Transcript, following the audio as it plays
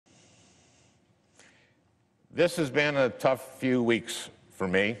This has been a tough few weeks for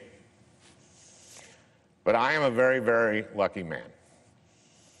me, but I am a very, very lucky man.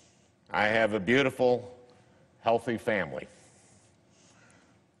 I have a beautiful, healthy family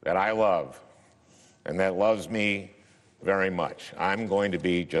that I love and that loves me very much. I'm going to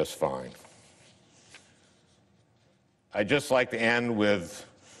be just fine. I'd just like to end with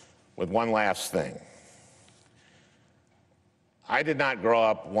one last thing. I did not grow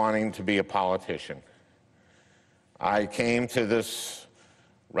up wanting to be a politician. I came to this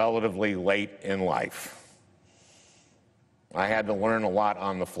relatively late in life. I had to learn a lot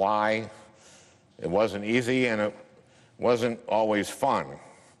on the fly. It wasn't easy and it wasn't always fun.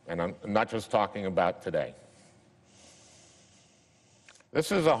 And I'm not just talking about today.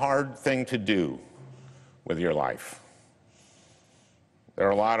 This is a hard thing to do with your life. There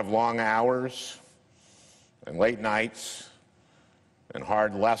are a lot of long hours and late nights and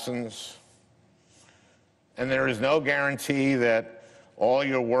hard lessons. And there is no guarantee that all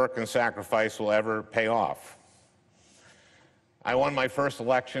your work and sacrifice will ever pay off. I won my first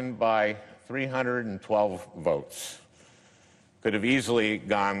election by 312 votes. Could have easily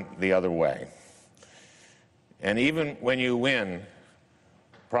gone the other way. And even when you win,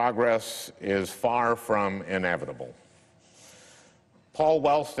 progress is far from inevitable. Paul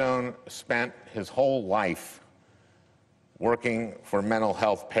Wellstone spent his whole life working for mental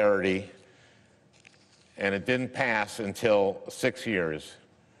health parity, and it didn't pass until 6 years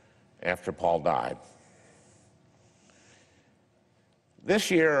after Paul died. This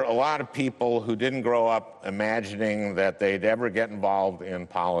year, a lot of people who didn't grow up imagining that they'd ever get involved in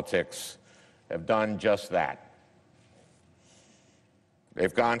politics have done just that.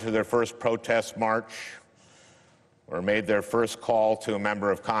 They've gone to their first protest march or made their first call to a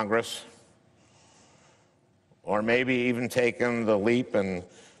member of Congress, or maybe even taken the leap and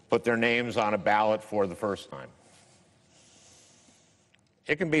put their names on a ballot for the first time.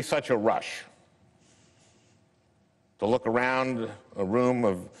 It can be such a rush to look around a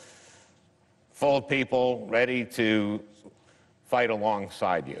room full of people ready to fight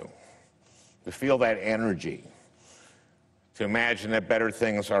alongside you, to feel that energy, to imagine that better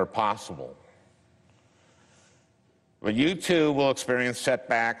things are possible. But you too will experience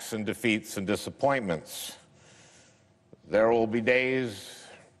setbacks and defeats and disappointments. There will be days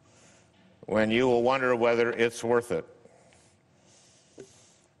when you will wonder whether it's worth it.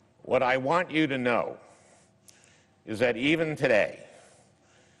 What I want you to know is that even today,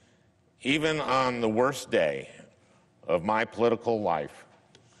 even on the worst day of my political life,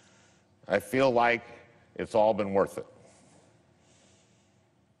 I feel like it's all been worth it.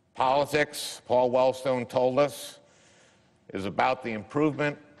 Politics, Paul Wellstone told us, is about the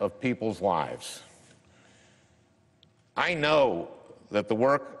improvement of people's lives. I know that the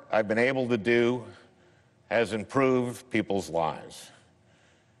work I've been able to do has improved people's lives.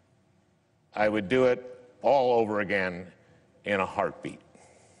 I would do it all over again in a heartbeat.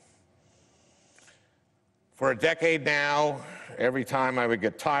 For a decade now, every time I would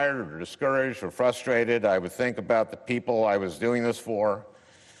get tired or discouraged or frustrated, I would think about the people I was doing this for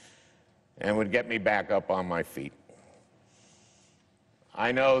and would get me back up on my feet.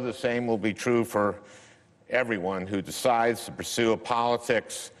 I know the same will be true for everyone who decides to pursue a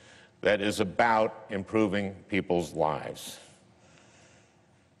politics that is about improving people's lives.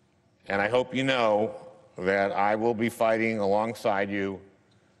 And I hope you know that I will be fighting alongside you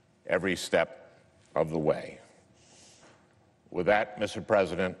every step of the way. With that, Mr.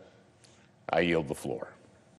 President, I yield the floor.